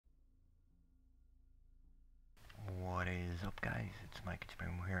up guys, it's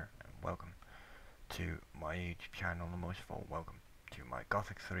Meikitamemo here and welcome to my YouTube channel and most of all welcome to my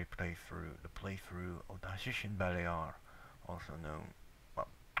Gothic 3 playthrough, the playthrough of the Hashishin Beliar, also known, well,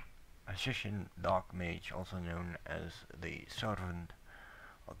 Hashishin Dark Mage, also known as the servant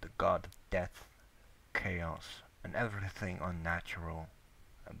of the god of death, chaos and everything unnatural,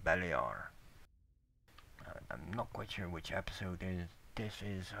 Beliar. I'm not quite sure which episode this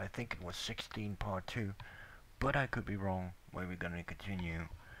is. I think it was 16 part 2. But I could be wrong, where we're gonna continue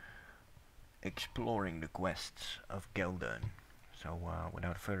exploring the quests of Geldern. So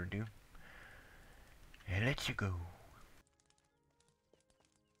without further ado, let's go.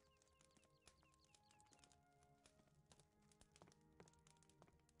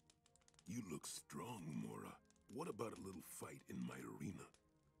 You look strong, Mora. What about a little fight in my arena?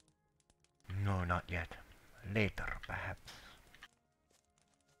 No, not yet. Later, perhaps.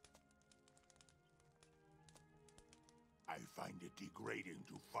 I find it degrading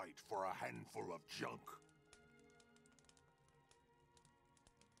to fight for a handful of junk.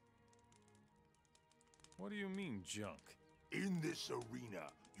 What do you mean, junk? In this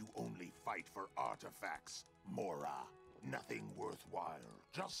arena, you only fight for artifacts, Mora. Nothing worthwhile,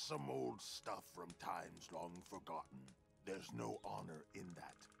 just some old stuff from times long forgotten. There's no honor in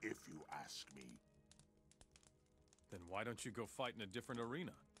that, if you ask me. Then why don't you go fight in a different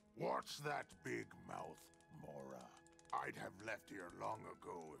arena? What's that big mouth, Mora? I'd have left here long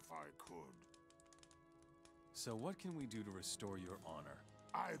ago if I could. So what can we do to restore your honor?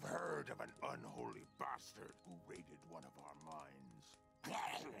 I've heard of an unholy bastard who raided one of our mines.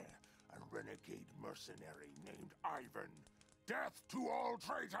 A renegade mercenary named Ivan. Death to all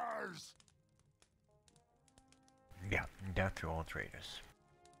traitors! Yeah, death to all traitors.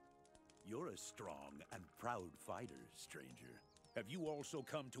 You're a strong and proud fighter, stranger. Have you also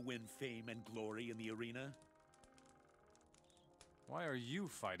come to win fame and glory in the arena? Why are you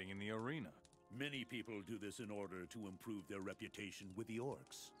fighting in the arena? Many people do this in order to improve their reputation with the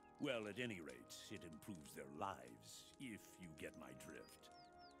orcs. Well, at any rate, it improves their lives, if you get my drift.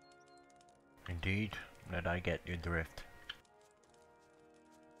 Indeed, that I get your drift.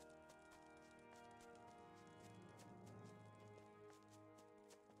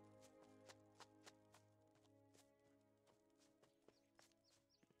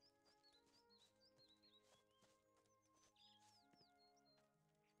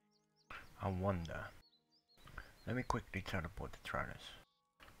 I wonder. Let me quickly teleport to Travis.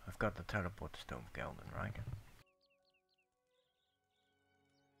 I've got the teleport to Stone of Geldern, right?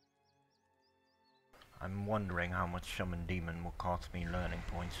 I'm wondering how much Summon Demon will cost me learning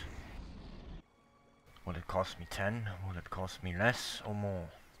points. Will it cost me 10? Will it cost me less or more?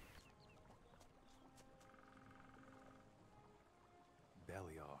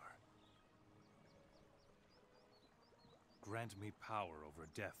 Beliar. Grant me power over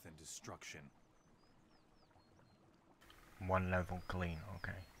death and destruction. 1 level clean,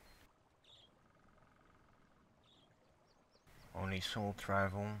 okay. Only soul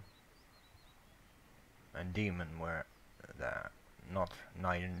travel and demon were not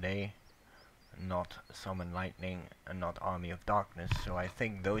night and day, not summon lightning, and not army of darkness. So I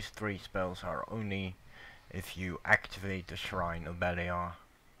think those 3 spells are only if you activate the shrine of Beliar,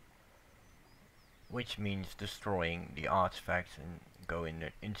 which means destroying the artifacts and go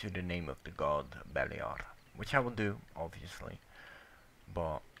into the name of the god Beliar, which I will do, obviously,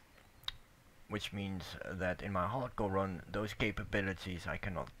 but which means that in my hardcore run, those capabilities I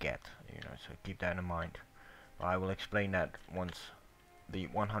cannot get, so keep that in mind. But I will explain that once the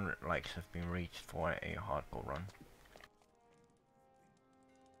 100 likes have been reached for a hardcore run.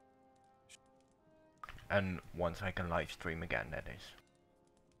 And once I can live stream again, that is.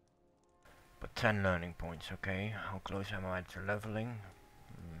 But 10 learning points, okay. How close am I to leveling?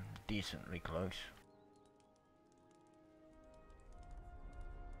 Decently close.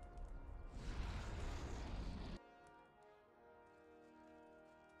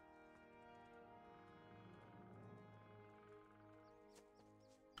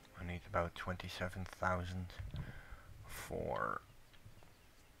 I need about 27,000 for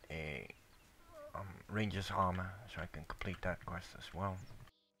a ranger's armor, so I can complete that quest as well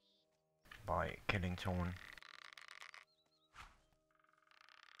by killing Torn.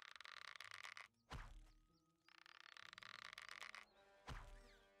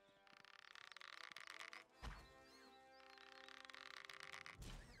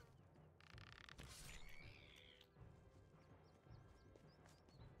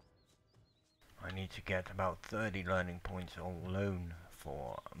 I need to get about 30 learning points alone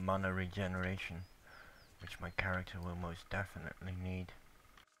for mana regeneration, which my character will most definitely need.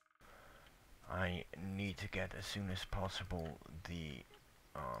 I need to get as soon as possible the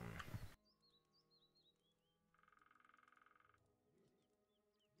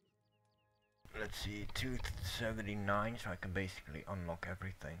let's see, 279, so I can basically unlock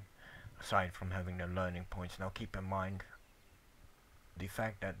everything aside from having the learning points. Now keep in mind the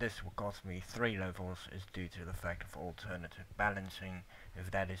fact that this will cost me 3 levels is due to the fact of alternative balancing.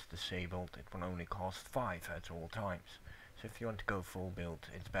 If that is disabled, it will only cost 5 at all times. So if you want to go full build,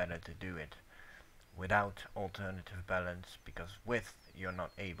 it's better to do it without alternative balance, because with you're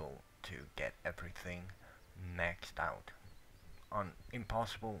not able to get everything maxed out.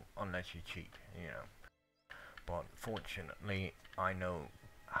 Impossible unless you cheat, you know. But fortunately I know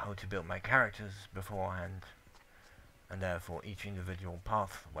how to build my characters beforehand, and therefore each individual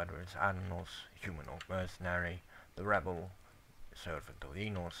path, whether it's Adanos, human or mercenary, the rebel, servant of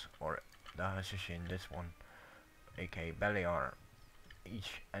Enos, or the Hashishin, this one, aka Beliar,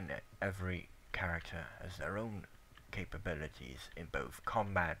 each and every character has their own capabilities in both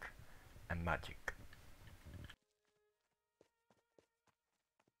combat and magic.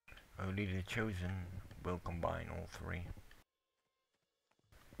 Only the chosen will combine all three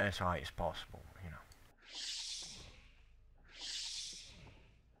as high as possible, you know.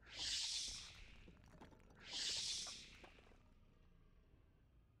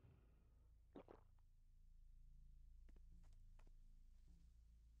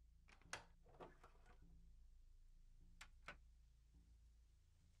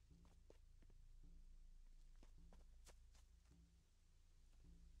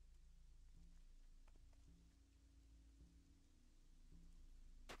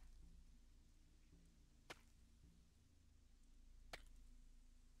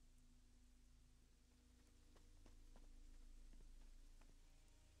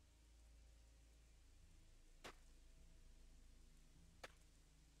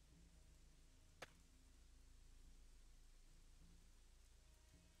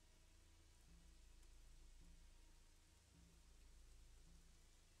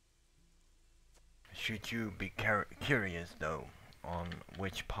 Should you be curious though on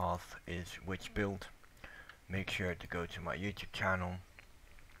which path is which build, make sure to go to my YouTube channel,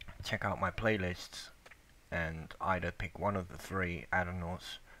 check out my playlists, and either pick one of the 3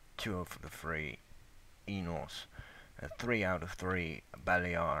 Adanos, 2 of the 3 Enos, 3 out of 3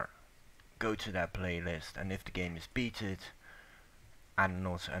 Beliar. Go to that playlist, and if the game is beaten,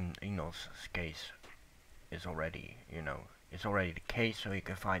 Adanos and Enos' case is already, you know, it's already the case, so you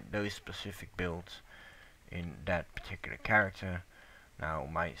can find those specific builds in that particular character. Now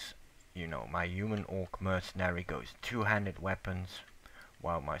my human orc mercenary goes 2-handed weapons,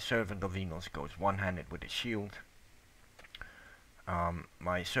 while my servant of Enos goes 1-handed with a shield.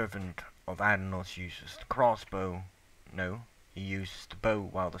 My servant of Adanos uses the crossbow. No, he uses the bow,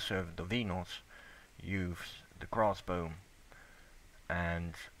 while the servant of Enos uses the crossbow.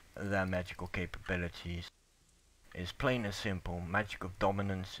 And their magical capabilities is plain and simple. Magic of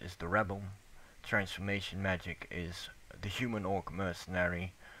dominance is the rebel. Transformation magic is the human orc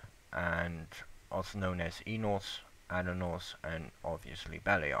mercenary, and also known as Enos, Adanos, and obviously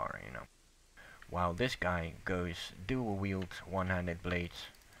Beliar, you know. While this guy goes dual wield 1-handed blades,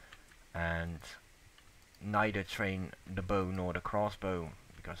 and neither train the bow nor the crossbow,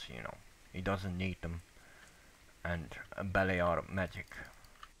 because, you know, he doesn't need them, and Beliar magic.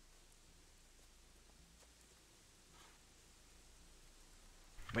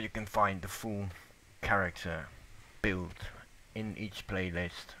 But you can find the full character build in each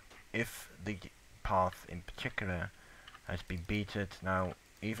playlist if the path in particular has been beaten. Now,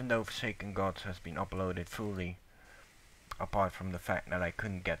 even though Forsaken Gods has been uploaded fully, apart from the fact that I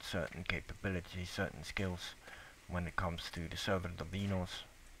couldn't get certain capabilities, certain skills when it comes to the Servant of Enos,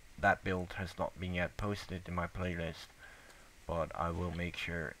 that build has not been yet posted in my playlist, but I will make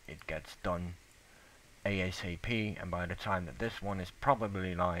sure it gets done ASAP, and by the time that this one is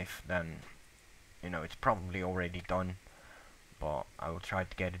probably live, then, you know, it's probably already done, but I will try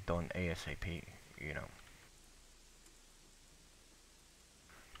to get it done ASAP, you know.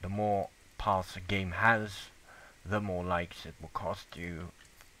 The more paths a game has, the more likes it will cost you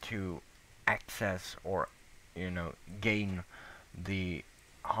to access or, you know, gain the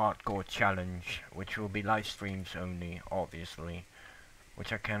hardcore challenge, which will be live streams only, obviously,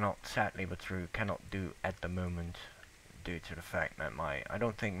 which I cannot, sadly but true, cannot do at the moment due to the fact that I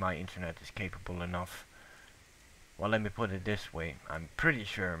don't think my internet is capable enough. Well, let me put it this way, I'm pretty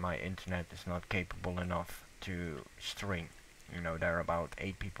sure my internet is not capable enough to stream. You know, there are about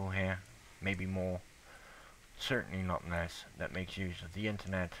 8 people here, maybe more, certainly not less, that makes use of the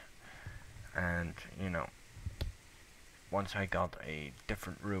internet. And, you know, once I got a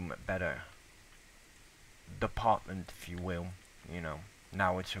different room, better department, if you will. You know,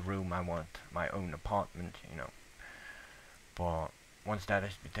 now it's a room. I want my own apartment. You know, but once that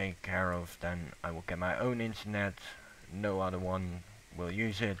has been taken care of, then I will get my own internet. No other one will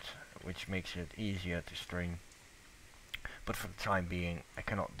use it, which makes it easier to stream. But for the time being, I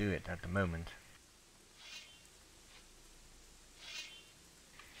cannot do it at the moment.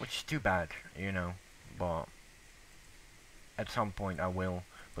 Which is too bad, you know, but at some point I will.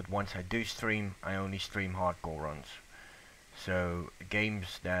 But once I do stream, I only stream hardcore runs. So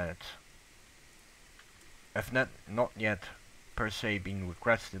games that have not yet per se been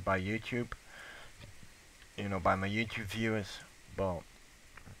requested by YouTube, you know, by my YouTube viewers, but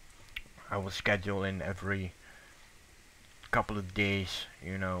I will schedule in every couple of days,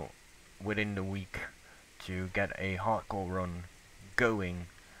 you know, within the week to get a hardcore run going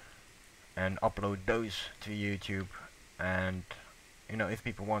and upload those to YouTube. And you know, if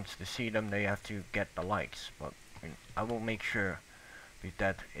people want to see them, they have to get the likes. But I will make sure with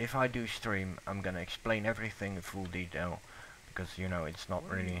that if I do stream, I'm gonna explain everything in full detail, because you know, it's not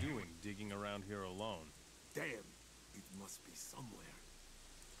really. What are you doing digging around here alone? Damn, it must be somewhere.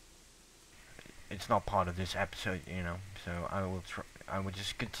 It's not part of this episode, you know. So I will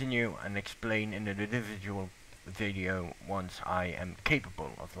just continue and explain in an individual video once I am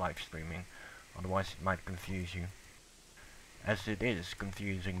capable of live streaming. Otherwise, it might confuse you, as it is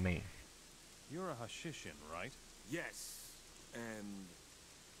confusing me. You're a Hashishin, right? Yes. And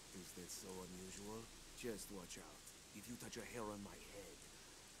is that so unusual? Just watch out. If you touch a hair on my head,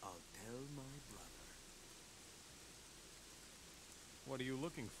 I'll tell my brother. What are you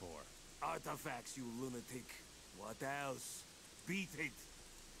looking for? Artifacts, you lunatic. What else? Beat it.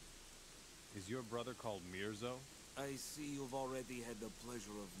 Is your brother called Mirzo? I see you've already had the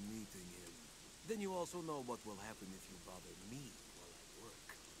pleasure of meeting him. Then you also know what will happen if you bother me while I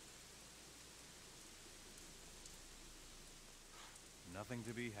work. Nothing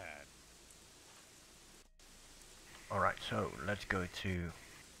to be had. Alright, so let's go to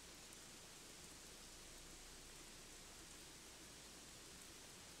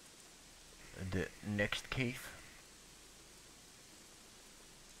the next cave.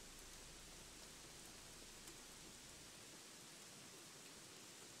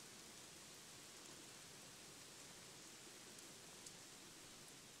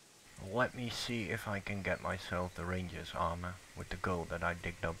 Let me see if I can get myself the ranger's armor with the gold that I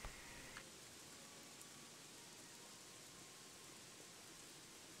digged up.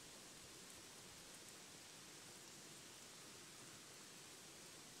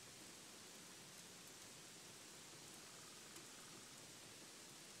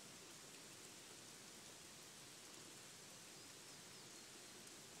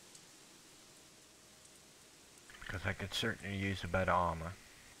 Because I could certainly use a better armor.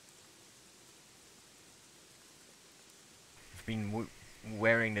 I've been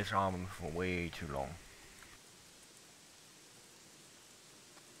wearing this armor for way too long.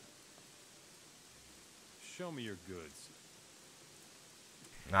 Show me your goods.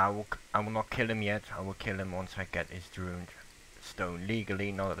 Now I will not kill him yet. I will kill him once I get his druid stone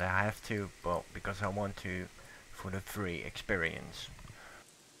legally. Not that I have to, but because I want to for the free experience.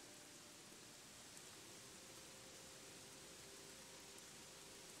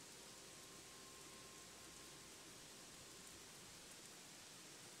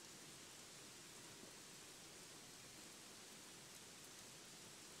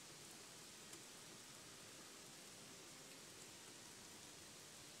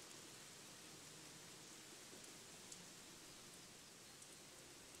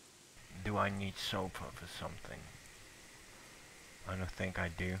 Do I need sulfur for something? I don't think I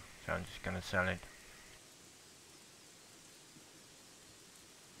do, so I'm just gonna sell it.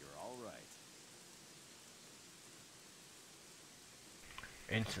 You're all right.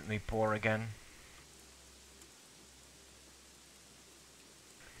 Instantly poor again.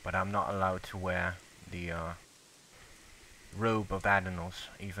 But I'm not allowed to wear the robe of Adenals,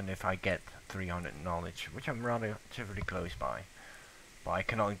 even if I get 300 knowledge, which I'm relatively close by. But I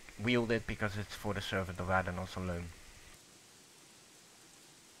cannot wield it because it's for the servant of Adenals alone.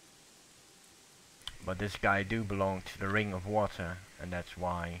 But this guy do belong to the Ring of Water, and that's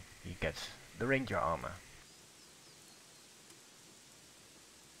why he gets the ranger armor.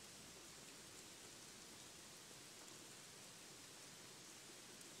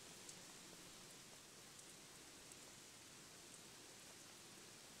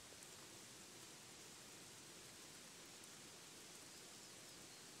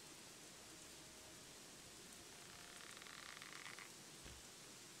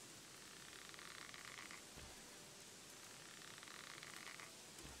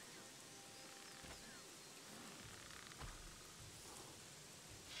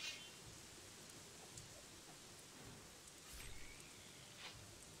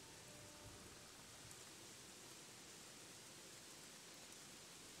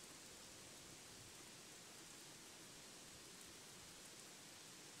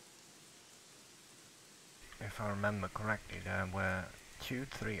 if I remember correctly, there were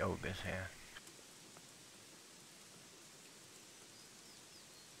 3 ogres here.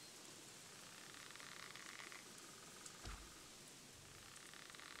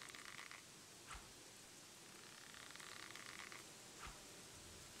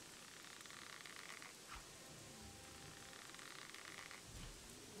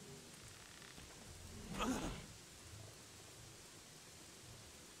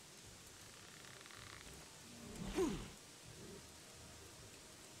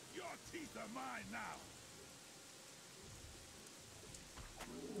 Your teeth are mine now.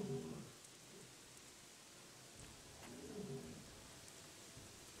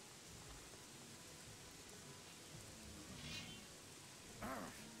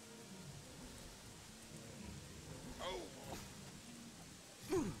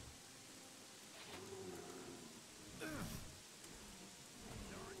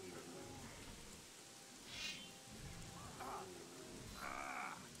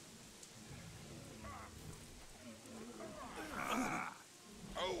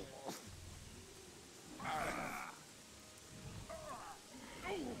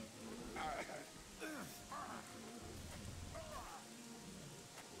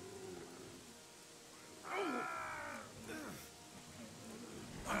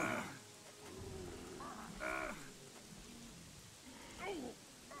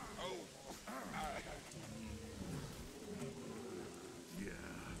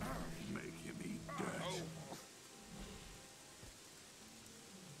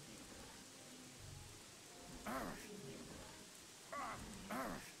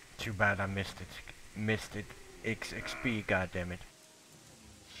 Too bad I missed it. Missed it. XP, goddammit.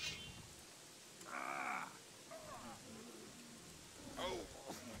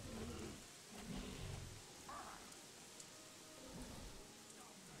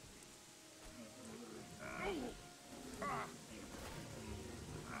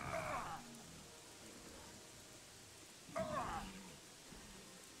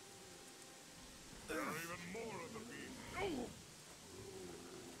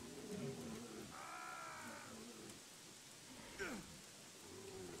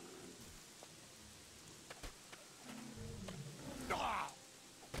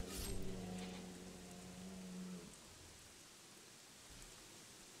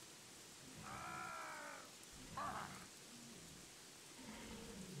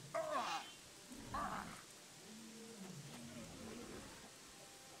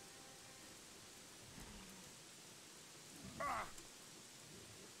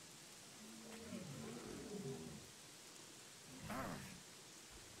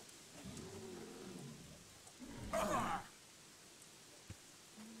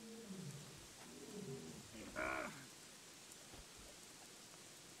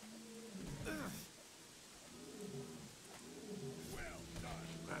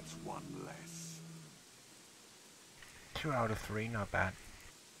 That's one less. 2 out of 3, not bad.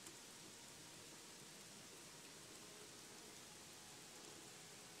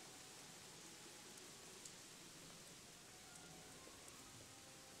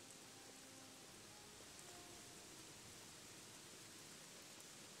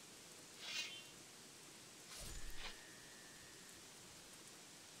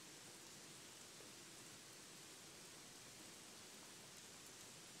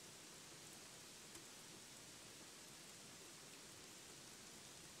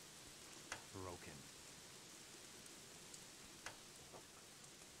 Broken.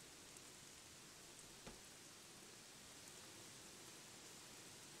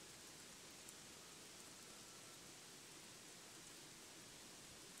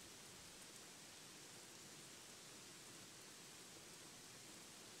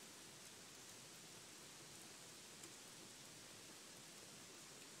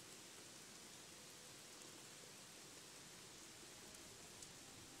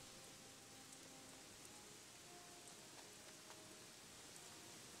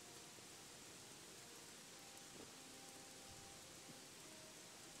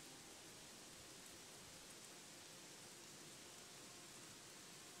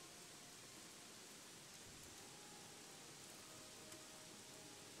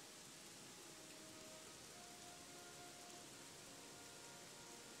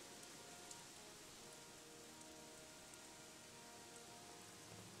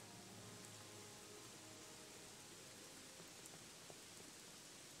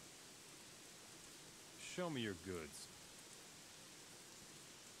 Show me your goods.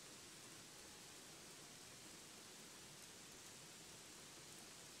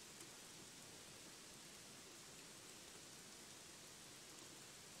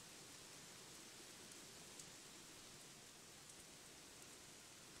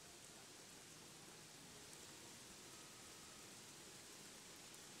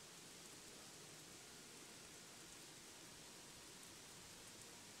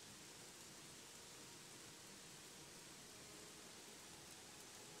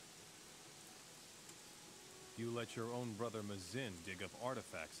 let your own brother Mazin dig up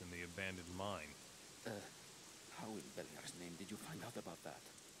artifacts in the abandoned mine. How in Beliar's name did you find out about that?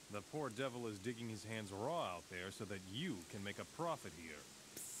 The poor devil is digging his hands raw out there so that you can make a profit here.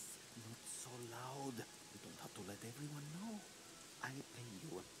 Psst, not so loud. You don't have to let everyone know. I'll pay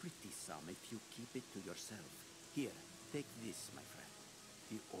you a pretty sum if you keep it to yourself. Here, take this, my friend.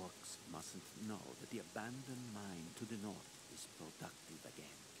 The orcs mustn't know that the abandoned mine to the north is productive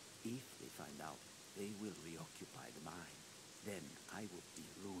again. If they find out, they will reoccupy the mine. Then I will be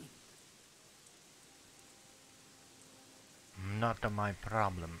ruined. Not my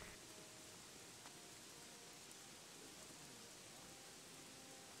problem.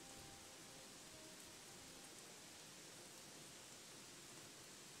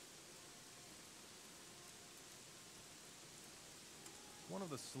 One of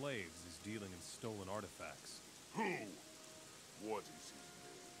the slaves is dealing in stolen artifacts. Who? What is his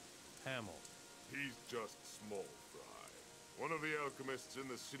name? Hamel. He's just small fry. One of the alchemists in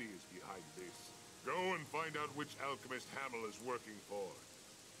the city is behind this. Go and find out which alchemist Hamel is working for.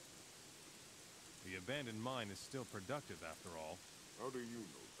 The abandoned mine is still productive after all. How do you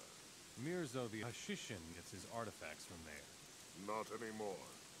know that? Mirzo the Hashishin gets his artifacts from there. Not anymore.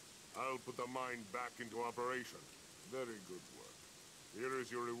 I'll put the mine back into operation. Very good work. Here is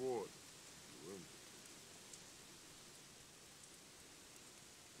your reward. You earned it.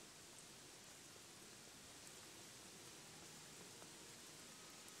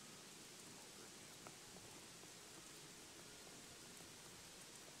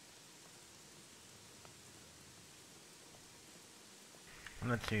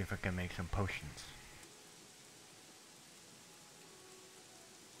 Let's see if I can make some potions.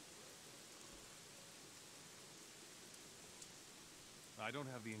 I don't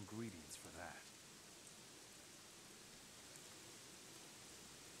have the ingredients for that.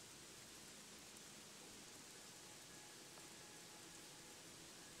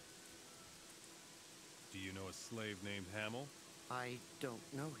 Do you know a slave named Hamel? I don't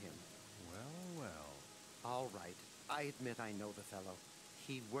know him. Well, well. All right. I admit I know the fellow.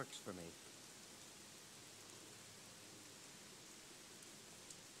 He works for me.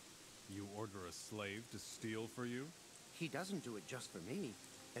 You order a slave to steal for you? He doesn't do it just for me.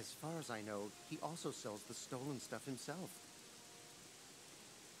 As far as I know, he also sells the stolen stuff himself.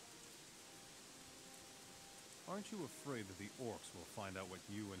 Aren't you afraid that the orcs will find out what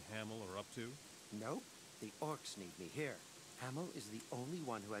you and Hamel are up to? Nope. The orcs need me here. Hamel is the only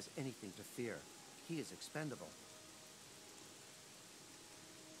one who has anything to fear. He is expendable.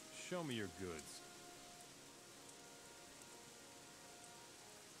 Show me your goods.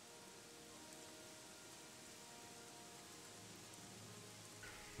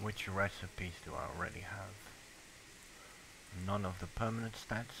 Which recipes do I already have? None of the permanent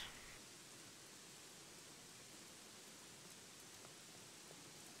stats?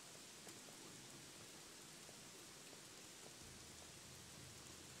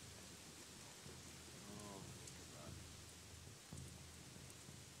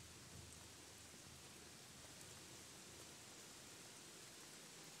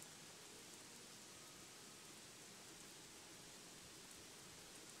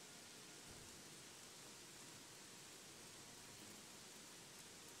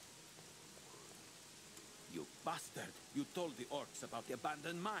 You bastard! You told the orcs about the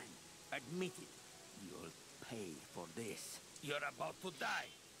abandoned mine. Admit it. You'll pay for this. You're about to die.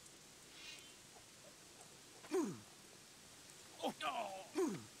 Oh.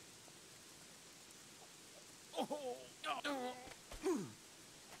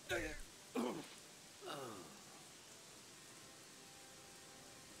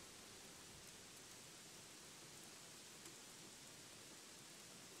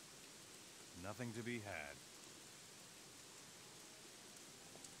 Nothing to be had.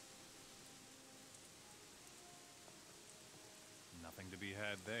 Nothing to be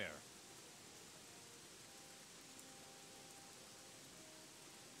had there.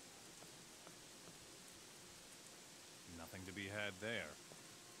 Nothing to be had there.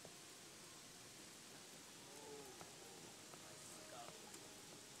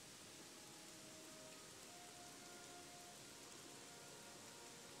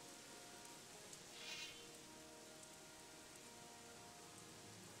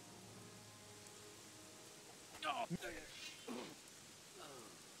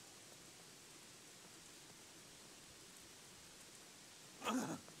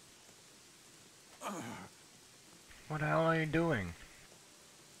 What the hell are you doing?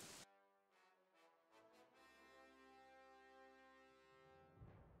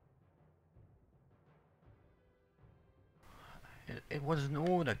 It was an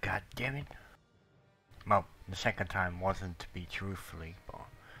order, goddammit. Well, the second time wasn't to be truthfully, but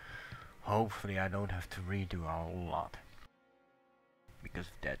hopefully I don't have to redo a whole lot because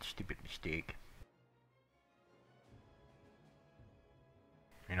of that stupid mistake.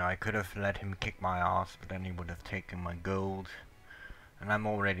 You know, I could have let him kick my ass, but then he would have taken my gold, and I'm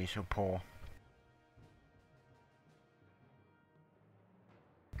already so poor.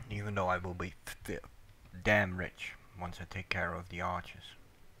 Even though I will be damn rich once I take care of the archers,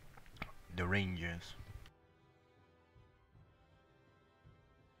 the rangers.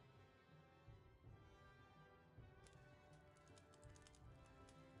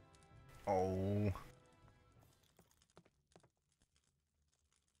 Oh.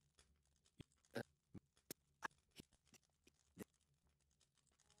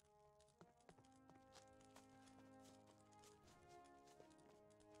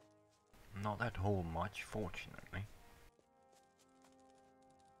 Not that whole much, fortunately.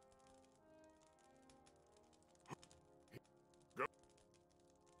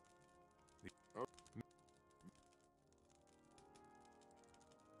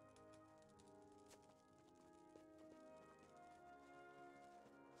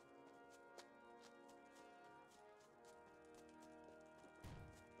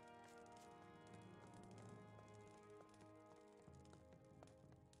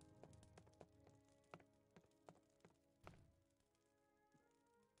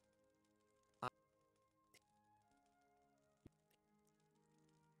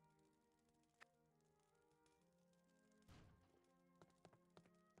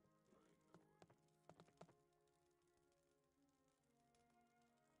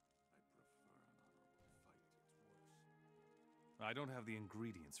 I don't have the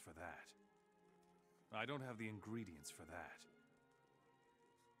ingredients for that. I don't have the ingredients for that.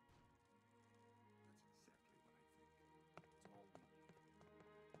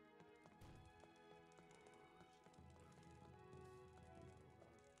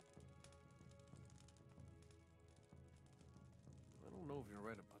 I don't know if you're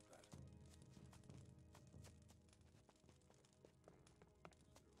right about that.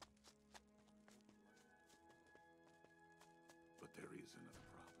 But there is another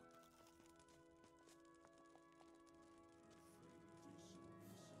problem.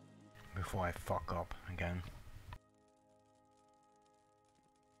 Before I fuck up again.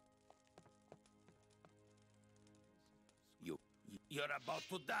 You're about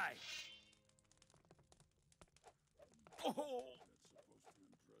to die. Oh!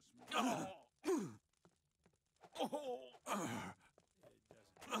 Oh! Oh!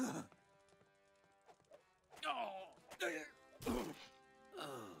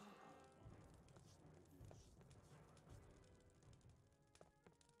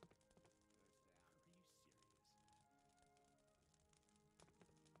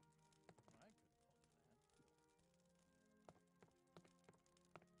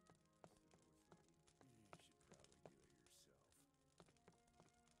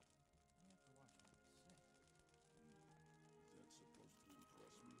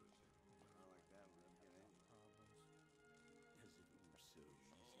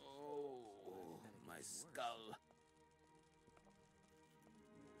 My skull.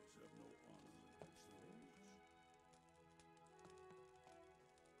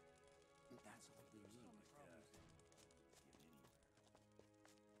 That's all we need.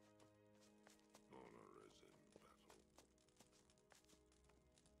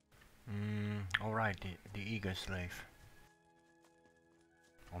 Alright, the eager slave.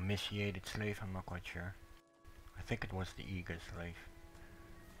 Or emaciated slave, I'm not quite sure. I think it was the eager slave.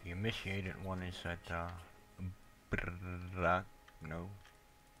 The emaciated one is at no,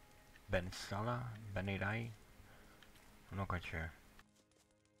 Bensala, Benirai. I'm not quite sure.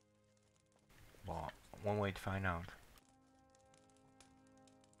 But one way to find out.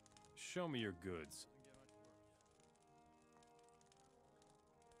 Show me your goods.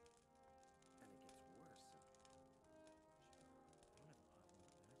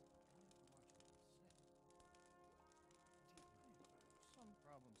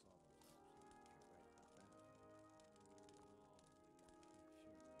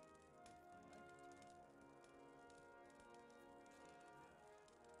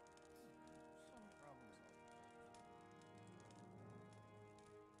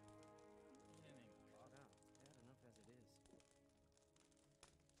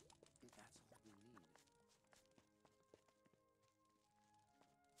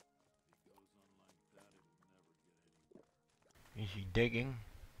 Is he digging?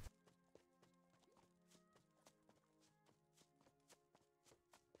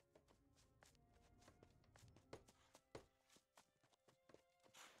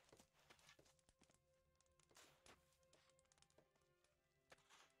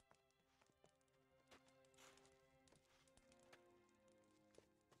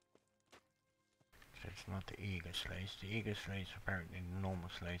 It's not the eager slaves. The eager slaves are apparently the normal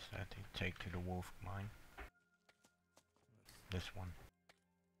slaves that they take to the wolf mine. This one.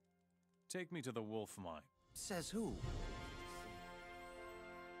 Take me to the wolf mine. Says who?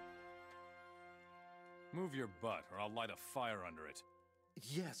 Move your butt, or I'll light a fire under it.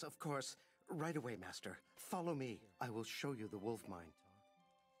 Yes, of course. Right away, Master. Follow me. I will show you the wolf mine.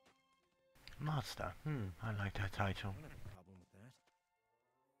 Master. I like that title. I don't have a problem with that.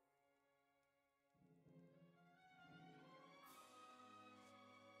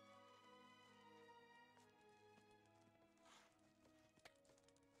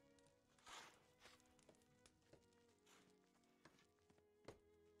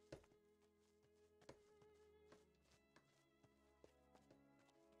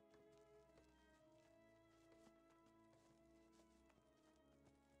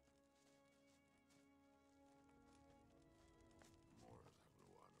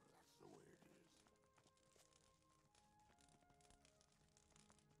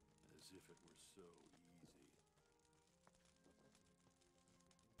 As if it were so easy.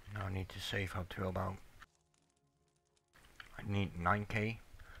 Now I need to save up to about... I need 9k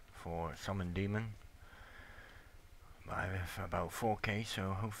for Summon Demon. I have about 4k,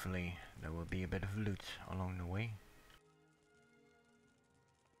 so hopefully there will be a bit of loot along the way.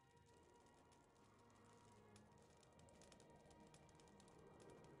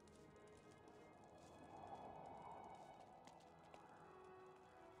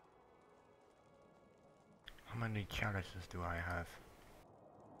 How many chalices do I have?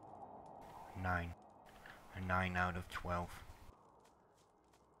 9. A 9 out of 12.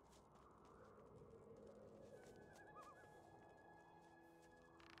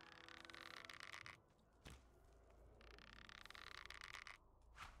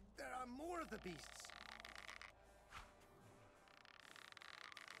 There are more of the beasts.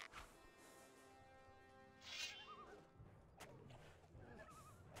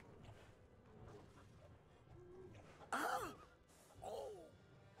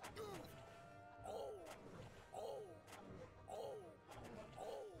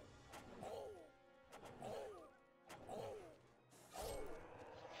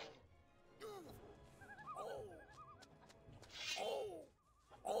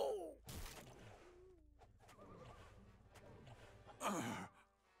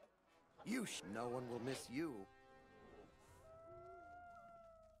 No one will miss you.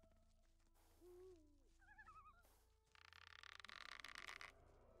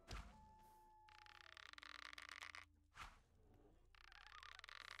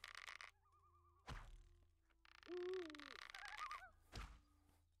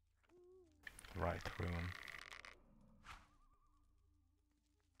 Right through him.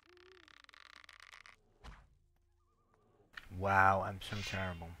 Wow, I'm so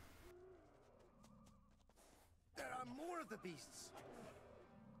terrible. There are more of the beasts.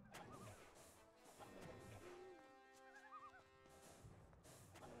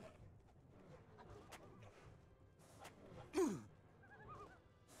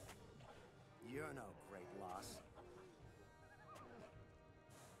 You're no great loss.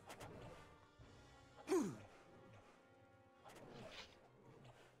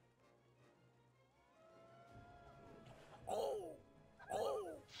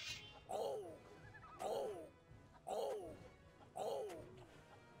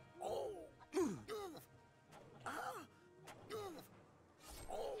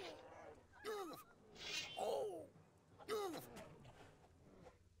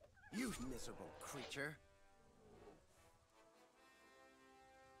 You miserable creature.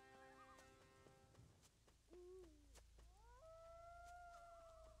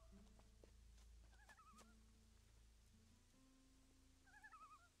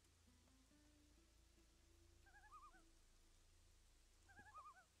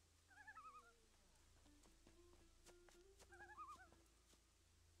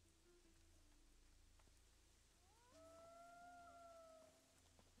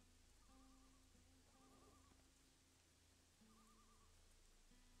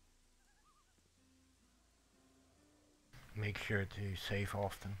 Make sure to save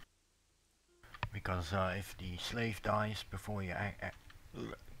often, because if the slave dies before you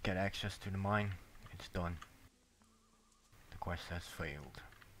get access to the mine, it's done. The quest has failed.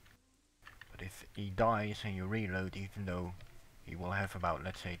 But if he dies and you reload, even though he will have about,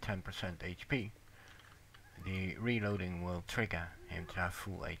 let's say, 10% HP, the reloading will trigger him to have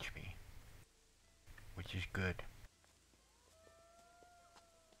full HP, which is good.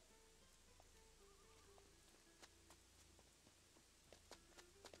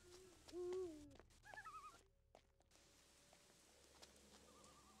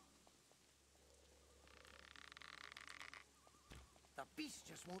 beast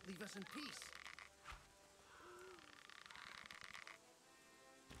just won't leave us in peace.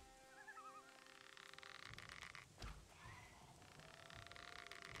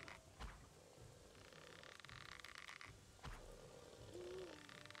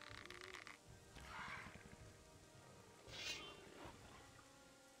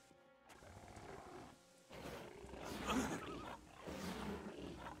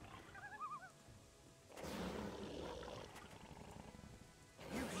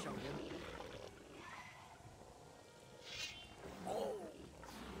 You show him.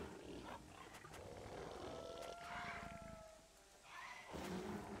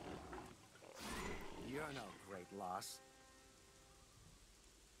 You're no great loss.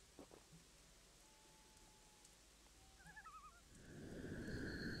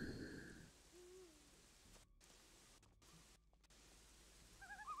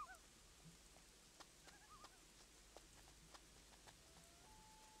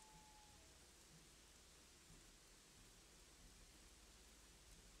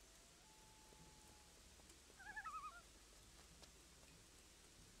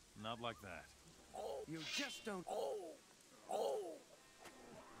 Not like that. You just don't.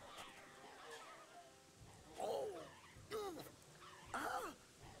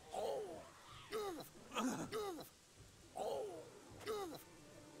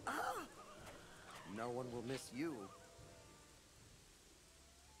 No one will miss you.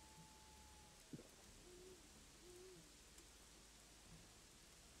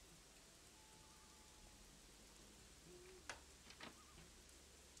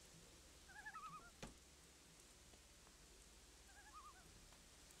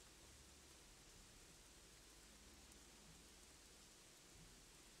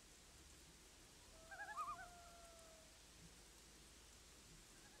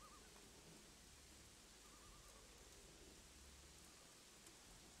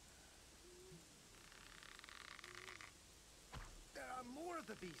 There are more of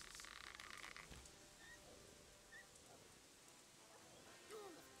the beasts.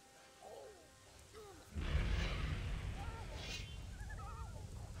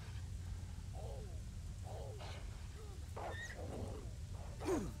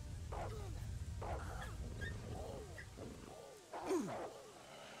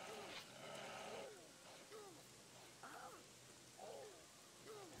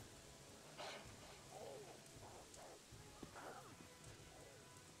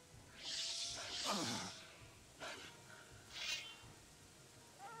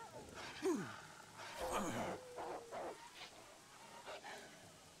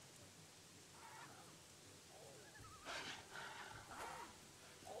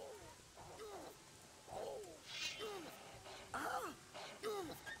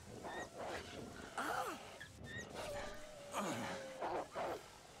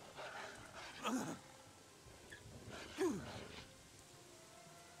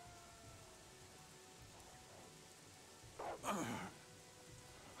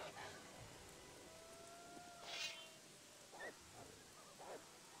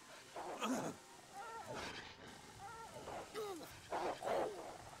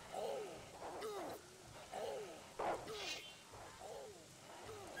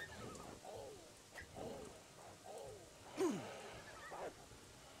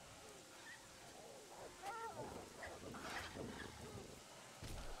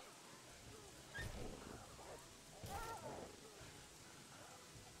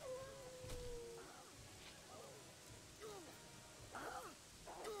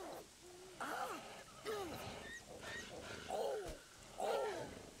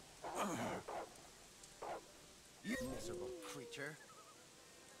 You miserable creature.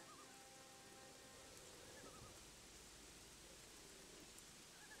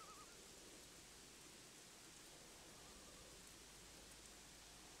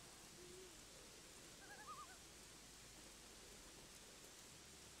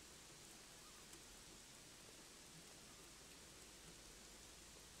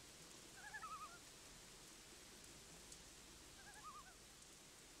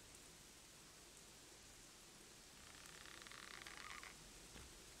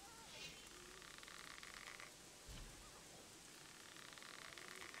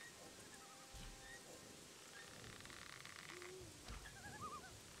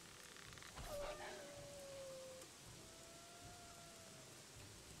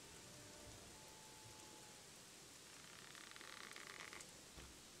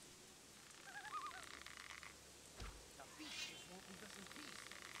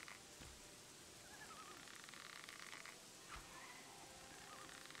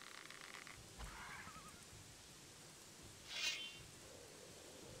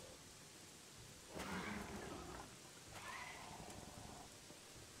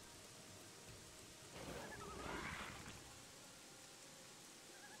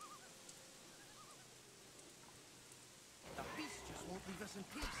 us in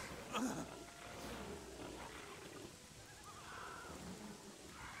peace.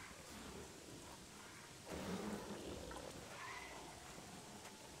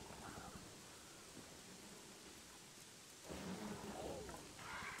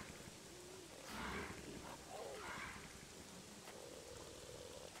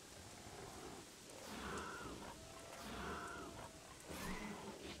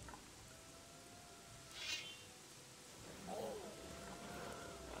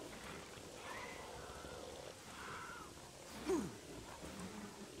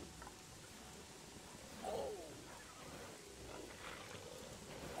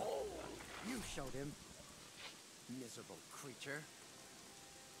 You showed him, miserable creature.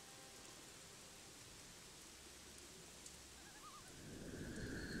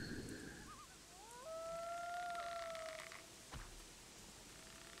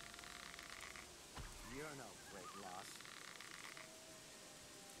 You're no great loss.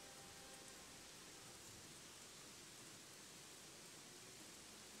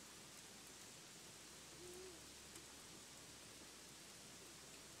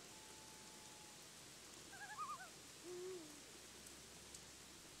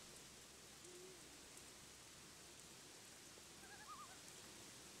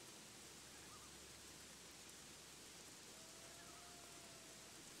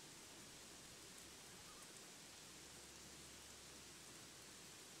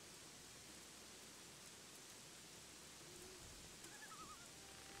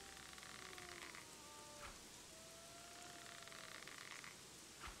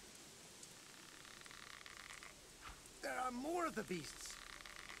 There are more of the beasts.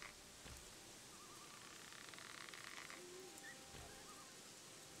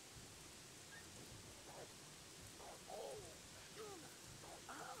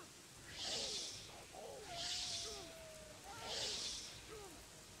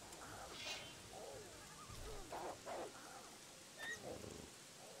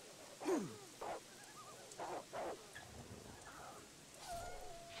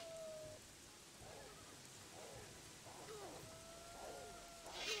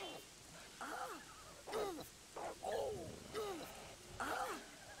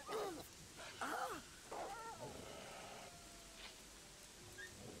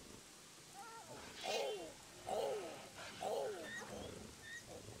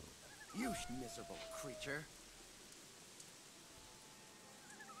 You miserable creature.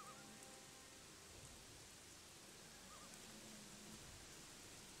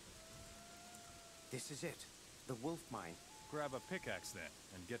 This is it. The wolf mine. Grab a pickaxe then,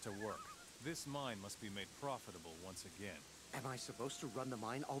 and get to work. This mine must be made profitable once again. Am I supposed to run the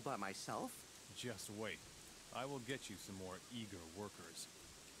mine all by myself? Just wait. I will get you some more eager workers.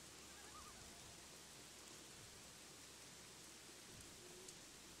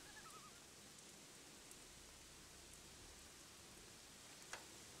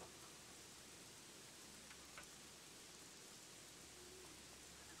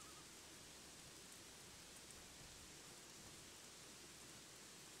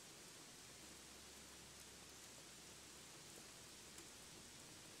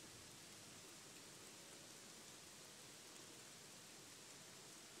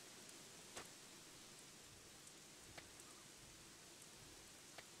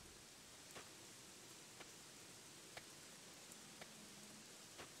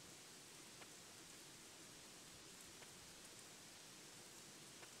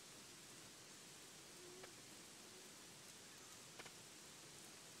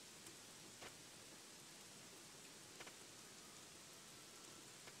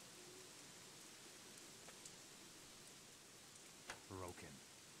 Broken.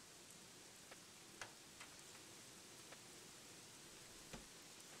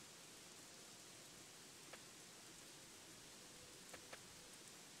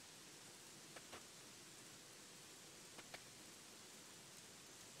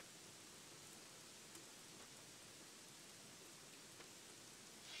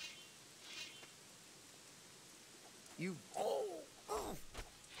 You...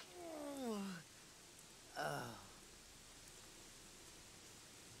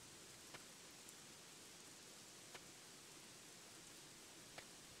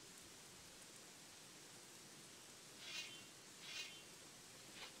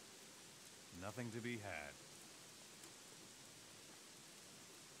 Nothing to be had.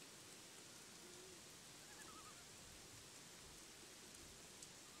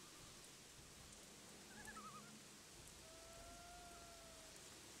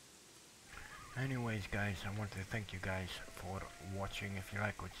 Anyways guys, I want to thank you guys for watching. If you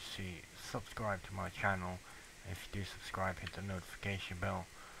like what you see, subscribe to my channel If you do subscribe, hit the notification bell.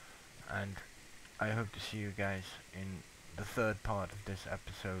 And I hope to see you guys in the third part of this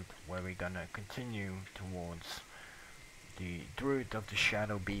episode, where we're gonna continue towards the Druid of the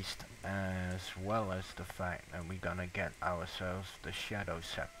Shadow Beast, as well as the fact that we're gonna get ourselves the Shadow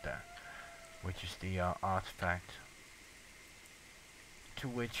Scepter, which is the artifact to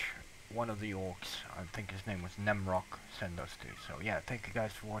which one of the orcs, I think his name was Nemrock, sent us to. So yeah, thank you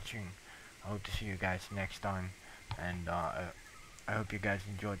guys for watching. I hope to see you guys next time, and I hope you guys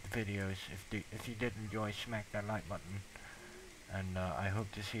enjoyed the videos. If you did enjoy, smack that like button, and I hope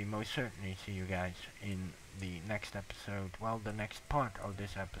to most certainly see you guys in the next episode, well, the next part of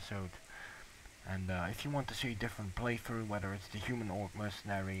this episode. And if you want to see different playthrough, whether it's the human orc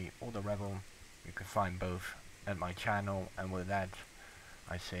mercenary or the rebel, you can find both at my channel. And with that,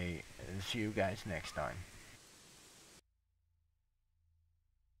 I say see you guys next time.